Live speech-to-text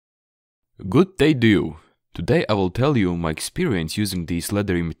Good day to you! Today I will tell you my experience using these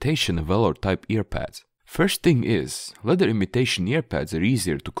leather imitation Velour type earpads. First thing is, leather imitation earpads are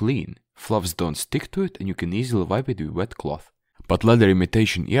easier to clean. Fluffs don't stick to it and you can easily wipe it with wet cloth. But leather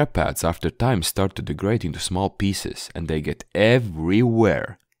imitation earpads after time start to degrade into small pieces and they get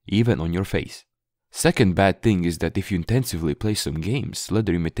everywhere, even on your face. Second bad thing is that if you intensively play some games,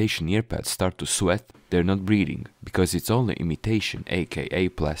 leather imitation earpads start to sweat, they're not breathing, because it's only imitation, aka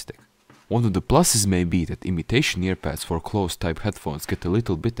plastic. One of the pluses may be that imitation earpads for closed type headphones get a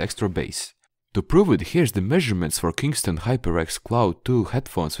little bit extra bass. To prove it, here's the measurements for Kingston HyperX Cloud 2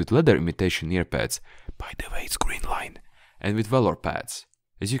 headphones with leather imitation earpads, by the way it's green line, and with Velour pads.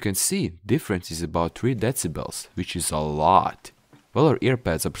 As you can see, difference is about 3 decibels, which is a lot. Velour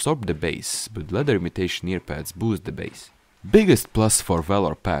earpads absorb the bass, but leather imitation earpads boost the bass. Biggest plus for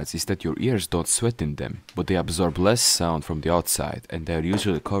Velour pads is that your ears don't sweat in them, but they absorb less sound from the outside and they are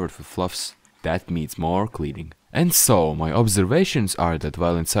usually covered with fluffs. That means more cleaning. And so, my observations are that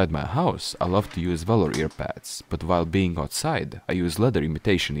while inside my house, I love to use Velour earpads, but while being outside, I use leather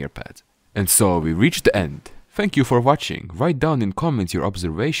imitation earpads. And so we reached the end. Thank you for watching. Write down in comments your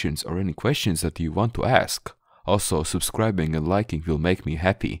observations or any questions that you want to ask. Also, subscribing and liking will make me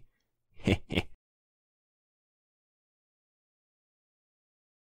happy. Hehe.